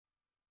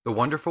The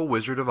Wonderful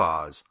Wizard of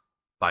Oz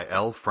by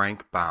L.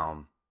 Frank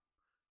Baum.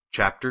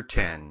 Chapter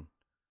 10.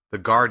 The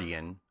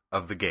Guardian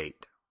of the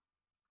Gate.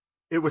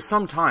 It was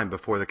some time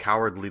before the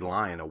Cowardly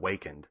Lion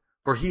awakened,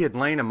 for he had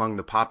lain among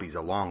the poppies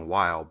a long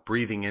while,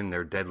 breathing in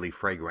their deadly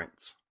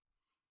fragrance.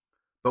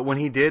 But when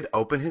he did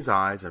open his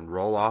eyes and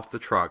roll off the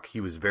truck,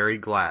 he was very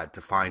glad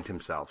to find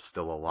himself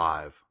still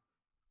alive.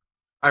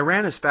 "I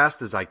ran as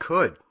fast as I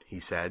could,"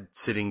 he said,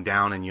 sitting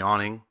down and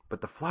yawning,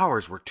 "but the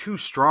flowers were too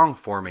strong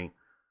for me.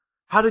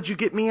 How did you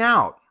get me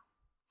out?"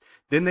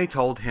 Then they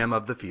told him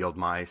of the field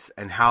mice,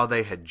 and how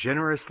they had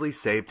generously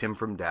saved him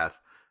from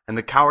death, and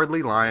the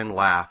Cowardly Lion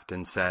laughed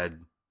and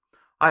said,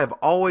 "I have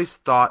always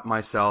thought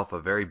myself a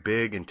very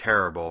big and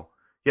terrible,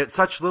 yet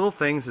such little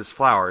things as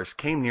flowers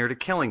came near to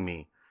killing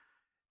me,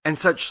 and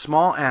such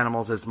small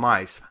animals as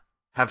mice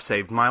have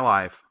saved my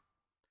life.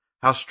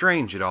 How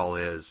strange it all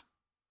is!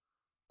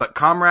 But,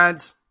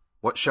 comrades,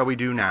 what shall we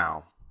do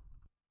now?"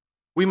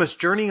 "We must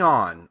journey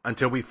on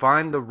until we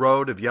find the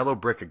road of yellow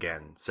brick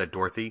again," said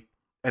Dorothy,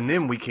 "and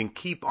then we can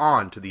keep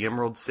on to the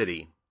Emerald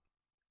City."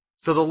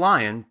 So the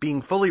lion,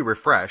 being fully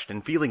refreshed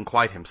and feeling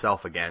quite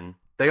himself again,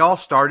 they all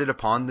started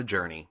upon the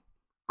journey,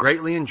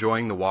 greatly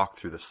enjoying the walk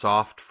through the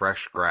soft,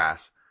 fresh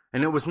grass,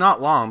 and it was not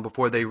long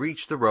before they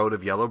reached the road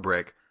of yellow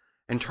brick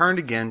and turned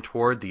again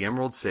toward the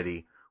Emerald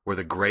City where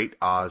the great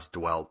Oz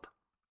dwelt.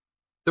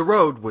 The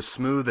road was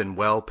smooth and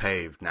well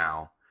paved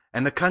now,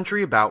 and the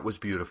country about was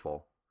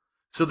beautiful,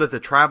 so that the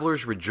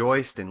travelers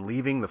rejoiced in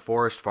leaving the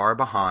forest far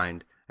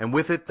behind, and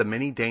with it the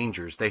many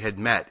dangers they had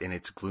met in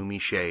its gloomy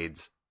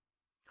shades.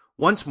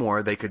 Once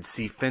more they could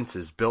see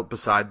fences built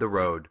beside the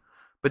road,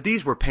 but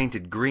these were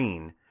painted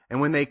green, and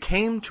when they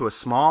came to a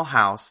small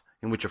house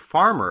in which a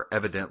farmer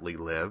evidently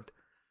lived,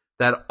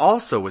 that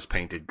also was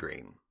painted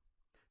green.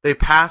 They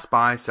passed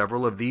by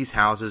several of these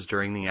houses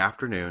during the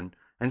afternoon,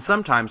 and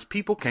sometimes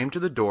people came to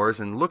the doors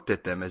and looked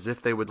at them as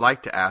if they would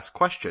like to ask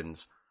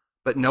questions,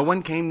 but no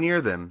one came near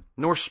them,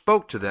 nor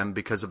spoke to them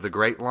because of the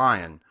great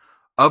lion,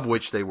 of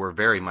which they were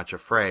very much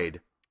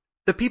afraid.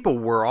 The people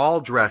were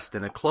all dressed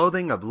in a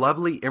clothing of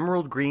lovely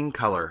emerald green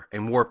color,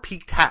 and wore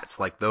peaked hats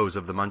like those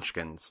of the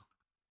Munchkins.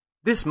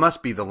 "This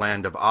must be the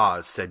land of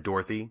Oz," said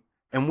Dorothy,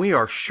 "and we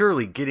are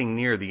surely getting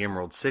near the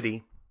Emerald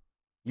City."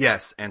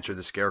 "Yes," answered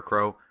the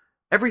Scarecrow,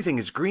 "everything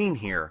is green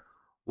here,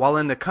 while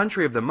in the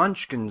country of the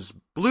Munchkins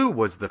blue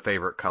was the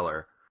favorite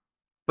color.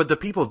 But the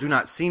people do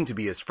not seem to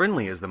be as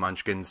friendly as the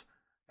Munchkins,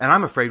 and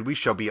I'm afraid we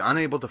shall be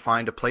unable to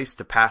find a place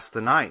to pass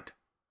the night."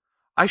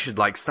 "I should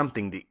like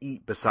something to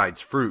eat besides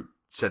fruit,"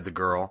 said the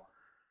girl,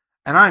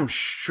 "and I'm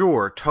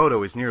sure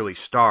Toto is nearly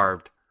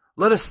starved.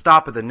 Let us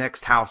stop at the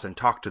next house and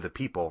talk to the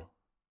people."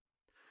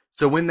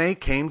 So when they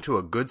came to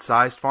a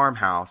good-sized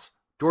farmhouse,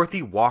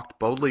 Dorothy walked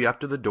boldly up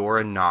to the door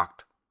and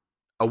knocked.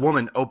 A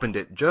woman opened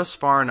it just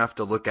far enough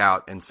to look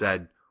out and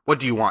said, "What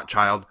do you want,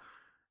 child?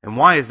 And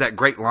why is that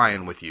great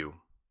lion with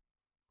you?"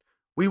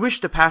 "We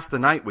wish to pass the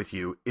night with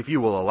you, if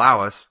you will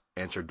allow us,"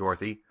 answered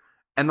Dorothy,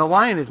 "and the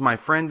lion is my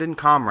friend and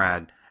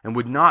comrade, and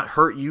would not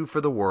hurt you for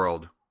the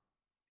world."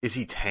 "Is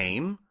he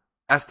tame?"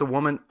 asked the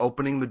woman,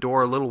 opening the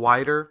door a little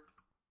wider.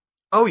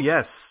 "Oh,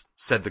 yes,"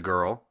 said the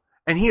girl,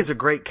 "and he is a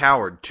great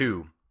coward,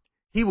 too.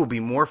 He will be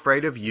more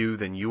afraid of you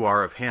than you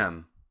are of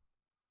him."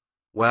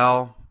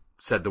 "Well,"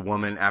 said the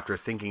woman, after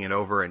thinking it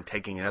over and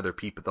taking another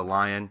peep at the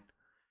lion,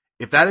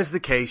 "if that is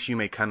the case, you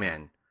may come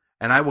in,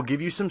 and I will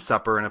give you some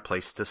supper and a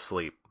place to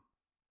sleep."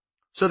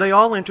 So they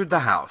all entered the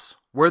house,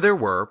 where there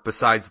were,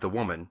 besides the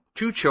woman,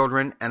 2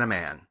 children and a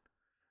man.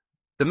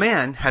 The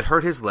man had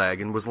hurt his leg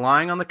and was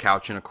lying on the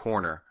couch in a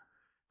corner.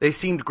 They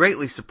seemed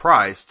greatly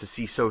surprised to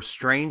see so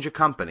strange a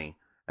company,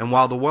 and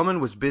while the woman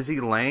was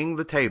busy laying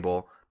the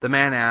table, the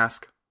man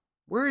asked,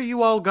 "Where are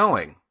you all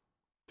going?"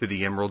 "To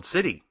the Emerald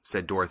City,"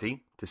 said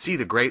Dorothy, "to see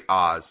the great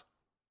Oz."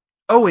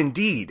 "Oh,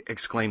 indeed!"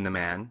 exclaimed the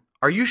man.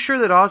 "Are you sure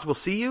that Oz will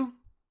see you?"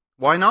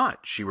 "Why not?"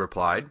 she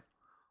replied.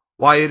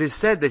 "Why, it is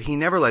said that he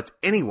never lets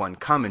anyone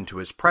come into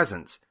his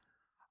presence.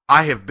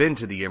 I have been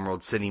to the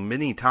Emerald City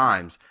many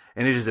times,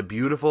 and it is a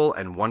beautiful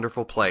and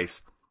wonderful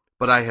place,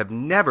 but I have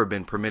never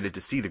been permitted to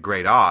see the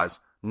great Oz,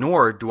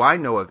 nor do I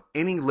know of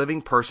any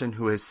living person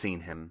who has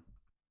seen him."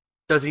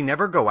 "Does he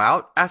never go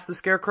out?" asked the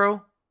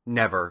Scarecrow.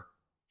 "Never.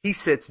 He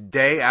sits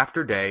day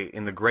after day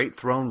in the great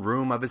throne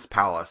room of his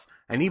palace,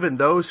 and even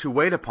those who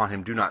wait upon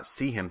him do not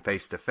see him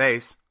face to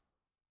face."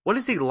 "What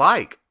is he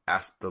like?"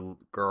 asked the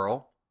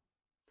girl.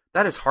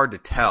 "That is hard to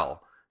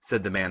tell,"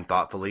 said the man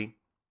thoughtfully.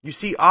 "You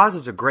see, Oz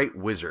is a great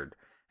wizard,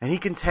 and he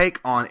can take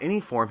on any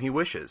form he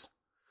wishes.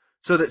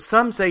 So that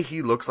some say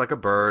he looks like a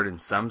bird,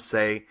 and some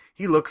say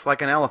he looks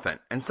like an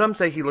elephant, and some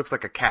say he looks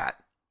like a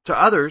cat. To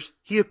others,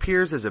 he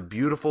appears as a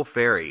beautiful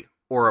fairy,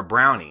 or a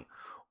brownie,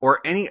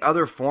 or any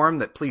other form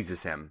that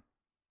pleases him.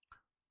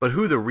 But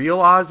who the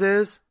real Oz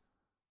is,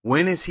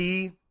 when is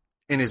he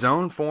in his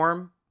own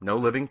form, no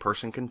living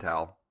person can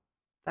tell."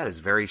 "That is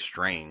very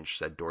strange,"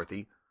 said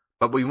Dorothy,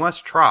 "but we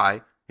must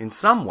try, in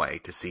some way,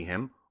 to see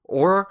him,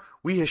 or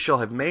we shall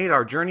have made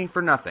our journey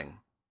for nothing."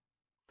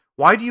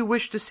 "Why do you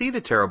wish to see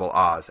the terrible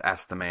Oz?"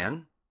 asked the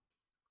man.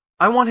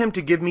 "I want him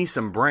to give me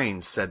some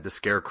brains," said the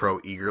Scarecrow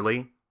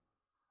eagerly.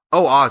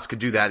 "Oh, Oz could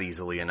do that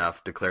easily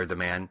enough," declared the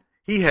man.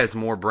 "He has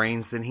more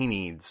brains than he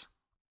needs."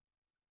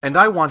 "And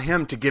I want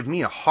him to give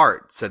me a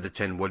heart," said the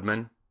Tin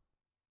Woodman.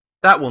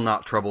 "That will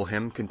not trouble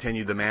him,"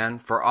 continued the man,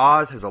 "for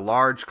Oz has a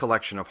large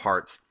collection of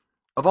hearts,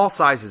 of all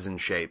sizes and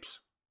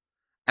shapes."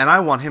 "And I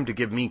want him to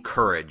give me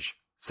courage,"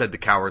 said the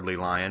Cowardly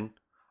Lion.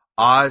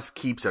 "Oz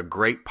keeps a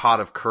great pot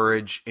of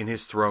courage in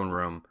his throne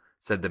room,"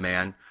 said the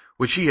man,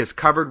 "which he has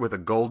covered with a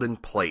golden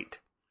plate,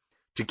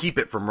 to keep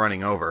it from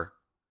running over.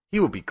 He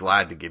will be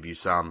glad to give you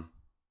some."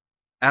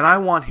 "And I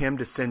want him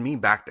to send me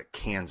back to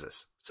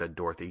Kansas," said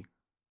Dorothy.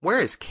 "Where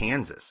is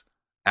Kansas?"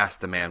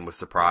 asked the man with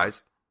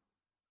surprise.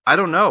 "I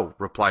don't know,"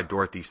 replied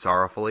Dorothy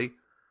sorrowfully,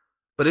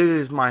 "but it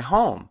is my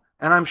home,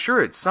 and I'm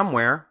sure it's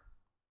somewhere."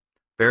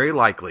 "Very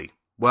likely.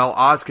 Well,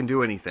 Oz can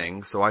do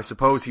anything, so I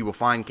suppose he will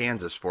find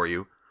Kansas for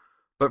you.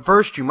 But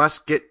first you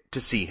must get to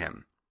see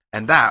him,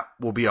 and that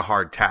will be a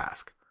hard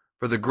task,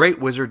 for the Great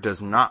Wizard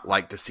does not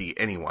like to see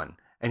anyone,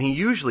 and he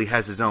usually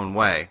has his own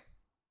way.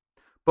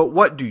 But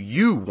what do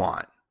you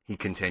want?" he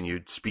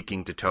continued,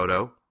 speaking to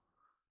Toto.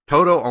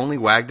 Toto only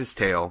wagged his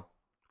tail,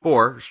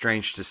 for,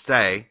 strange to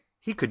say,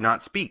 he could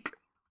not speak.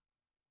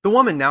 The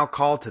woman now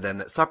called to them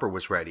that supper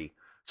was ready,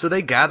 so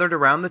they gathered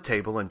around the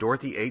table, and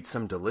Dorothy ate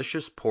some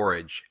delicious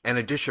porridge, and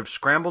a dish of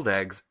scrambled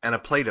eggs, and a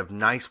plate of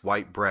nice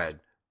white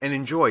bread, and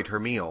enjoyed her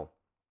meal.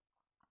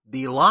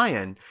 The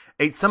lion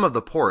ate some of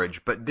the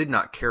porridge, but did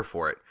not care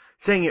for it,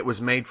 saying it was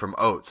made from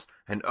oats,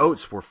 and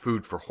oats were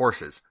food for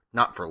horses,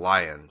 not for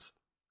lions.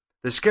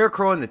 The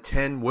Scarecrow and the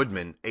Tin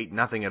Woodman ate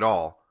nothing at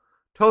all.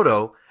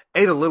 Toto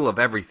ate a little of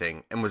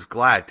everything, and was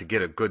glad to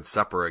get a good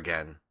supper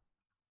again.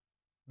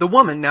 The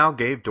woman now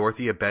gave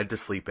Dorothy a bed to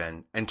sleep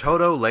in, and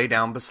Toto lay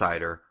down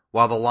beside her,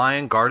 while the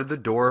lion guarded the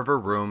door of her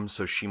room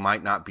so she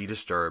might not be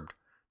disturbed.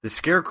 The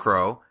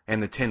Scarecrow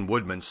and the Tin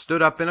Woodman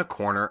stood up in a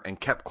corner and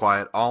kept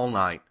quiet all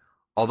night,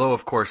 although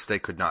of course they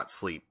could not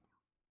sleep.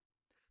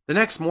 The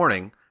next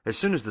morning, as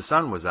soon as the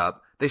sun was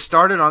up, they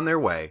started on their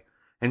way,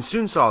 and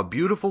soon saw a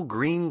beautiful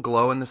green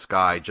glow in the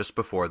sky just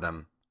before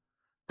them.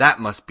 "That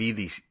must be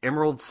the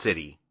Emerald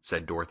City,"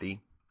 said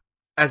Dorothy.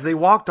 As they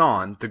walked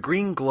on, the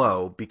green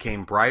glow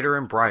became brighter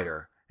and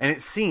brighter, and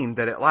it seemed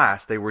that at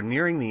last they were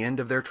nearing the end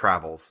of their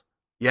travels.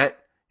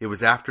 Yet it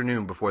was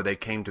afternoon before they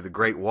came to the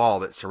great wall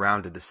that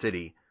surrounded the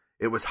city.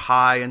 It was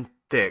high and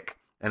thick,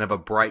 and of a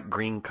bright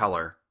green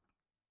color.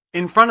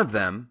 In front of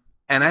them,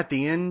 and at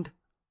the end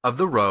of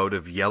the road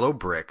of yellow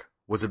brick,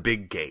 was a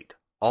big gate,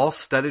 all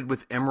studded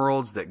with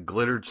emeralds that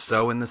glittered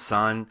so in the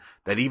sun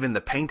that even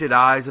the painted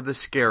eyes of the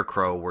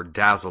Scarecrow were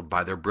dazzled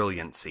by their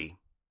brilliancy.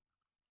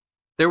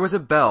 There was a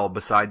bell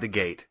beside the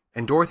gate,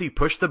 and Dorothy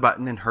pushed the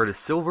button and heard a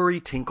silvery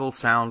tinkle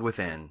sound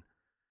within.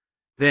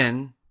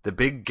 Then the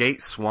big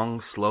gate swung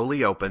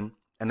slowly open,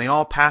 and they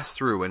all passed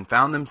through and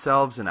found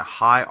themselves in a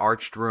high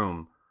arched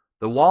room,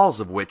 the walls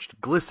of which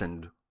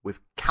glistened with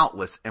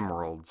countless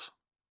emeralds.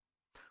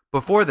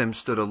 Before them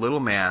stood a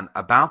little man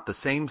about the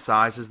same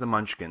size as the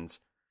Munchkins.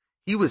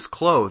 He was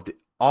clothed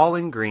all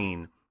in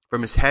green,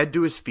 from his head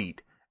to his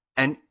feet,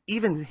 and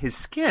even his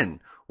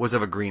skin was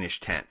of a greenish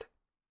tint.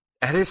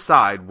 At his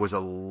side was a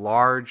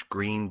large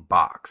green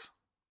box.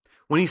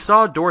 When he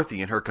saw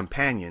Dorothy and her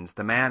companions,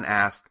 the man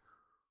asked,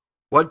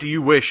 "What do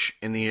you wish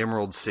in the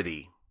Emerald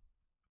City?"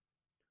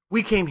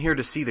 "We came here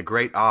to see the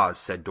Great Oz,"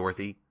 said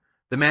Dorothy.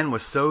 The man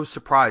was so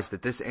surprised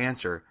at this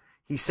answer,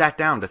 he sat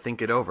down to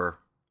think it over.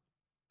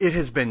 "It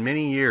has been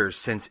many years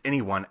since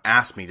anyone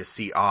asked me to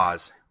see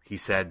Oz," he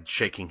said,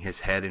 shaking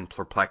his head in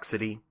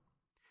perplexity.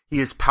 "He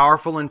is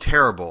powerful and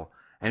terrible,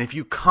 and if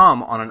you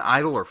come on an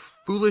idle or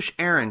foolish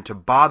errand to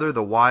bother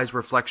the wise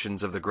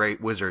reflections of the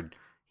Great Wizard,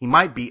 he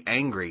might be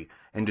angry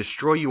and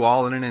destroy you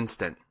all in an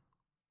instant."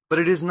 "But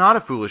it is not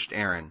a foolish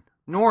errand,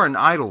 nor an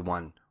idle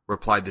one,"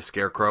 replied the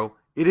Scarecrow.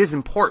 "It is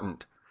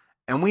important,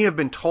 and we have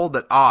been told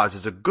that Oz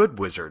is a good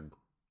wizard."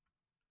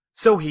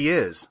 "So he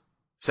is,"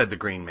 said the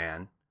Green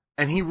Man,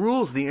 "and he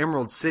rules the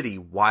Emerald City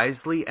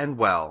wisely and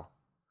well.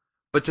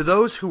 But to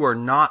those who are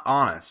not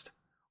honest,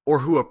 or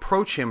who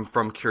approach him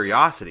from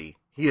curiosity,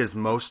 he is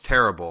most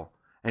terrible,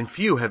 and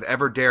few have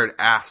ever dared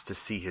ask to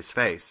see his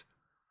face.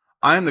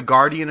 I am the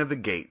guardian of the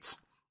gates,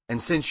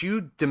 and since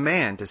you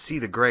demand to see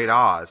the Great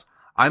Oz,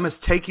 I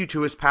must take you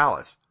to his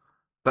palace.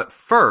 But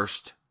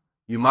first,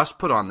 you must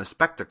put on the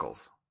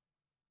spectacles."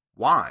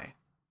 "Why?"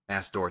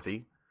 asked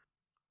Dorothy.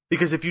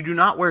 "Because if you do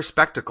not wear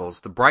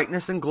spectacles, the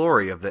brightness and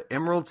glory of the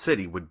Emerald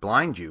City would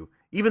blind you.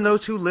 Even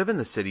those who live in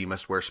the city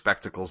must wear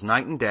spectacles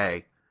night and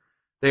day.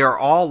 They are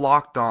all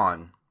locked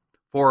on,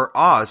 for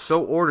Oz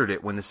so ordered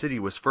it when the city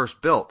was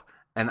first built,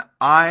 and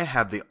I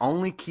have the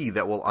only key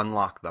that will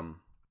unlock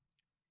them."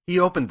 He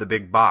opened the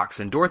big box,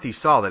 and Dorothy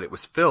saw that it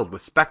was filled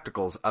with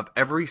spectacles of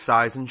every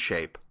size and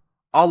shape.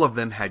 All of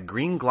them had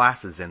green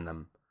glasses in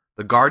them.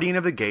 The guardian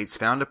of the gates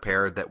found a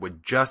pair that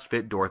would just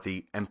fit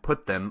Dorothy and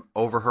put them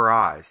over her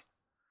eyes.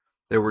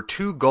 There were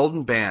 2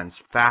 golden bands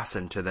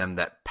fastened to them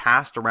that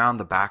passed around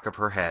the back of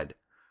her head,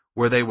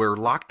 where they were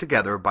locked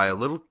together by a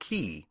little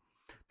key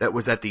that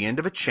was at the end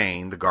of a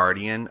chain the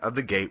guardian of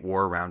the gate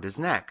wore around his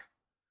neck.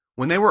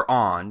 When they were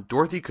on,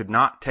 Dorothy could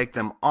not take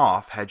them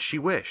off had she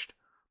wished,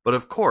 but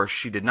of course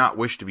she did not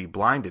wish to be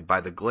blinded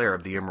by the glare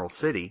of the Emerald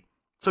City,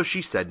 so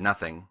she said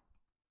nothing.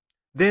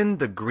 Then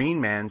the Green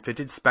Man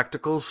fitted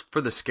spectacles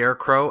for the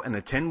Scarecrow and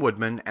the Tin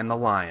Woodman and the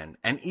Lion,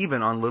 and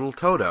even on little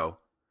Toto,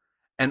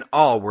 and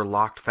all were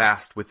locked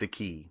fast with the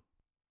key.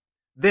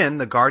 Then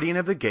the Guardian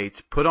of the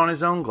Gates put on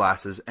his own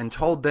glasses and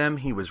told them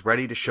he was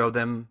ready to show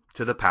them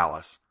to the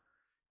palace.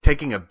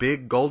 Taking a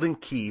big golden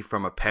key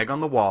from a peg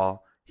on the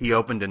wall, he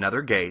opened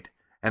another gate,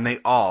 and they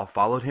all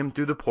followed him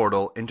through the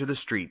portal into the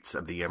streets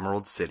of the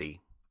Emerald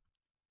City.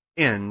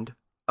 End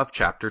of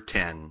chapter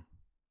 10.